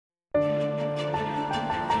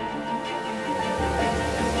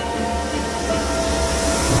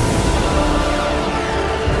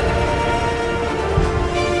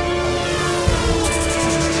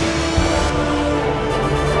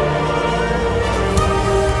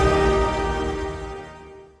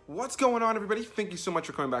What's going on, everybody? Thank you so much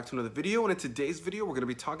for coming back to another video, and in today's video we're going to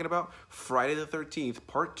be talking about Friday the 13th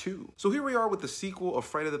Part 2. So here we are with the sequel of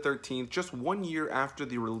Friday the 13th, just 1 year after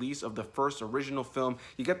the release of the first original film.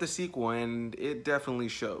 You get the sequel and it definitely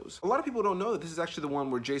shows. A lot of people don't know that this is actually the one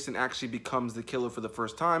where Jason actually becomes the killer for the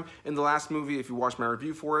first time. In the last movie, if you watch my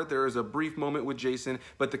review for it, there is a brief moment with Jason,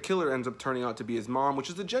 but the killer ends up turning out to be his mom, which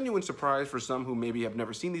is a genuine surprise for some who maybe have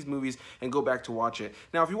never seen these movies and go back to watch it.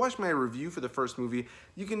 Now, if you watch my review for the first movie,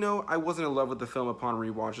 you can know I wasn't in love with the film upon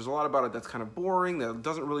rewatch. There's a lot about it that's kind of boring, that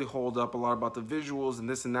doesn't really hold up, a lot about the visuals and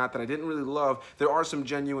this and that I didn't really love. There are some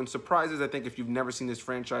genuine surprises. I think if you've never seen this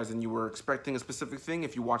franchise and you were expecting a specific thing,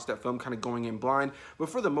 if you watch that film kind of going in blind, but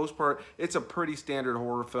for the most part, it's a pretty standard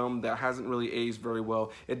horror film that hasn't really aged very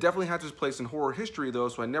well. It definitely has its place in horror history though,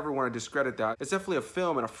 so I never want to discredit that. It's definitely a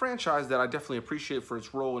film and a franchise that I definitely appreciate for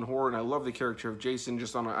its role in horror, and I love the character of Jason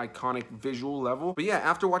just on an iconic visual level. But yeah,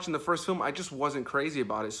 after watching the first film, I just wasn't crazy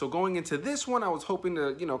about it. So going into this one, I was hoping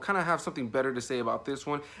to, kind of have something better to say about this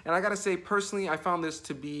one. And I gotta say, personally, I found this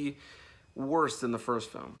to be worse than the first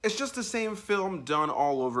film. It's just the same film done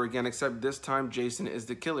all over again, except this time Jason is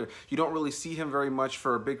the killer. You don't really see him very much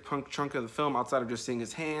for a big chunk of the film outside of just seeing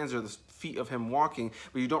his hands or the feet of him walking,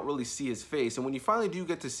 but you don't really see his face. And when you finally do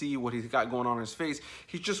get to see what he's got going on in his face,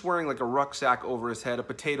 he's just wearing like a rucksack over his head, a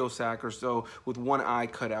potato sack or so, with one eye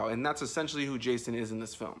cut out, and that's essentially who Jason is in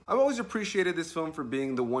this film. I've always appreciated this film for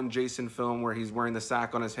being the one Jason film where he's wearing the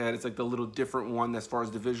sack on his head. It's like the little different one as far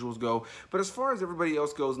as the visuals go, but as far as everybody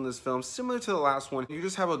else goes in this film, similar to the last one, you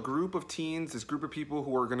just have a group of teens, this group of people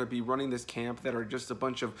who are going to be running this camp that are just a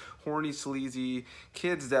bunch of horny, sleazy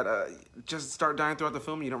kids that just start dying throughout the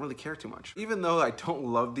film and you don't really care too much. Even though I don't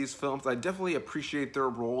love these films, I definitely appreciate their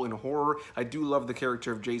role in horror. I do love the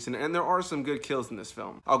character of Jason, and there are some good kills in this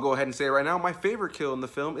film. I'll go ahead and say right now, my favorite kill in the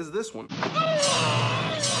film is this one.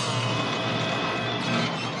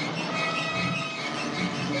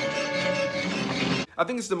 I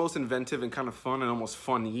think it's the most inventive and kind of fun and almost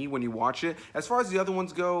funny when you watch it. As far as the other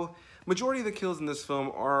ones go, majority of the kills in this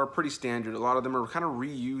film are pretty standard. A lot of them are kind of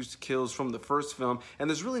reused kills from the first film, and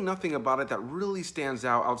there's really nothing about it that really stands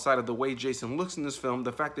out outside of the way Jason looks in this film,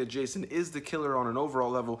 the fact that Jason is the killer on an overall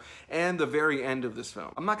level, and the very end of this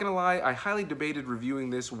film. I'm not gonna lie, I highly debated reviewing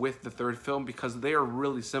this with the third film because they are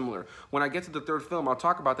really similar. When I get to the third film, I'll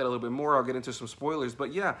talk about that a little bit more. I'll get into some spoilers,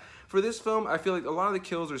 but yeah, for this film, I feel like a lot of the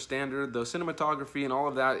kills are standard. The cinematography and all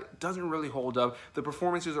of that doesn't really hold up. The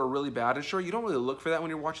performances are really bad, and sure, you don't really look for that when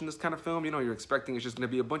you're watching this kind of film. You're expecting it's just going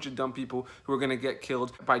to be a bunch of dumb people who are going to get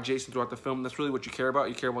killed by Jason throughout the film. That's really what you care about.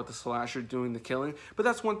 You care about the slasher doing the killing. But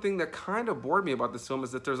that's one thing that kind of bored me about this film,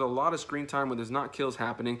 is that there's a lot of screen time where there's not kills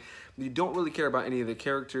happening. You don't really care about any of the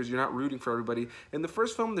characters. You're not rooting for everybody. In the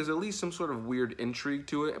first film, there's at least some sort of weird intrigue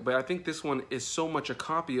to it, but I think this one is so much a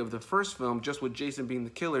copy of the first film, just with Jason being the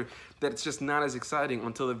killer, that it's just not as exciting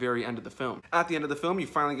until the very end of the film. At the end of the film, you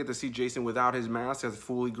finally get to see Jason without his mask as a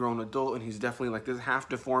fully grown adult, and he's definitely like this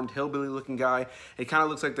half-deformed, hillbilly-looking guy. It kind of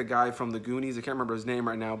looks like the guy from the Goonies. I can't remember his name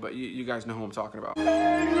right now, but you guys know who I'm talking about.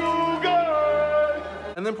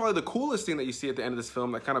 And then probably the coolest thing that you see at the end of this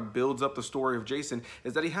film that kind of builds up the story of Jason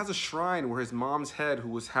is that he has a shrine where his mom's head,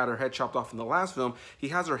 who had her head chopped off in the last film, he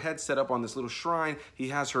has her head set up on this little shrine. He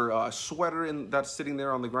has her sweater that's sitting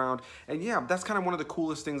there on the ground. And yeah, that's kind of one of the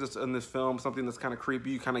coolest things that's in this film, something that's kind of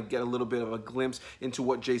creepy. You kind of get a little bit of a glimpse into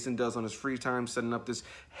what Jason does on his free time, setting up this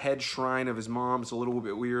head shrine of his mom. It's a little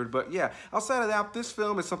bit weird, but yeah, outside of that, this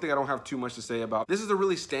film is something I don't have too much to say about. This is a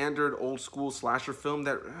really standard old school slasher film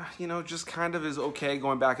that, just kind of is okay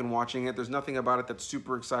going back and watching it. There's nothing about it that's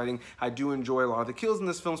super exciting. I do enjoy a lot of the kills in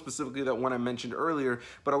this film, specifically that one I mentioned earlier,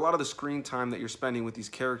 but a lot of the screen time that you're spending with these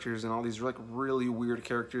characters and all these like really weird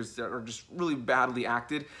characters that are just really badly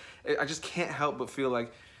acted, I just can't help but feel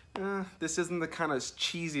like this isn't the kind of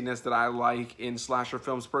cheesiness that I like in slasher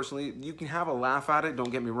films personally. You can have a laugh at it,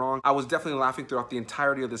 don't get me wrong. I was definitely laughing throughout the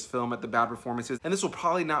entirety of this film at the bad performances, and this will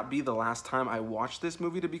probably not be the last time I watch this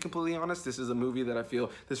movie, to be completely honest. This is a movie that I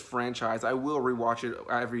feel, this franchise, I will rewatch it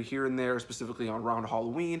every here and there, specifically around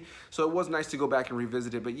Halloween, so it was nice to go back and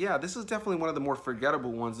revisit it. But yeah, this is definitely one of the more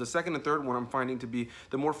forgettable ones. The second and third one I'm finding to be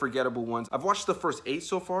the more forgettable ones. I've watched the first 8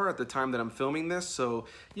 so far at the time that I'm filming this, so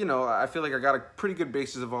I feel like I got a pretty good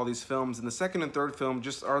basis of all these films, and the second and third film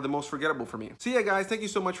just are the most forgettable for me. So yeah, guys, thank you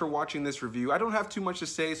so much for watching this review. I don't have too much to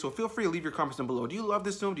say, so feel free to leave your comments down below. Do you love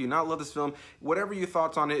this film? Do you not love this film? Whatever your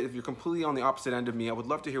thoughts on it, if you're completely on the opposite end of me, I would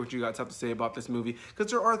love to hear what you guys have to say about this movie, because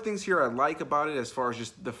there are things here I like about it, as far as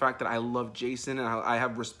just the fact that I love Jason and I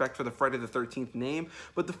have respect for the Friday the 13th name,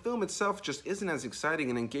 but the film itself just isn't as exciting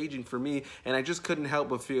and engaging for me, and I just couldn't help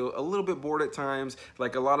but feel a little bit bored at times.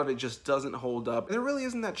 Like, a lot of it just doesn't hold up. And there really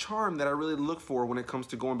isn't that charm that I really look for when it comes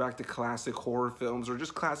to going going back to classic horror films or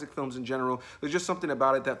just classic films in general. There's just something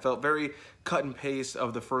about it that felt very cut and paste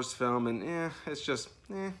of the first film, and it's just,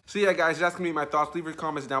 So yeah, guys, that's gonna be my thoughts. Leave your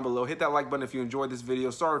comments down below. Hit that like button if you enjoyed this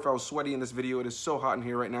video. Sorry if I was sweaty in this video. It is so hot in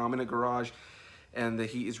here right now. I'm in a garage, and the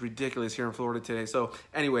heat is ridiculous here in Florida today. So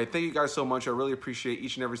anyway, thank you guys so much. I really appreciate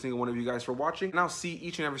each and every single one of you guys for watching, and I'll see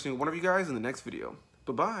each and every single one of you guys in the next video.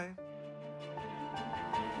 Bye-bye.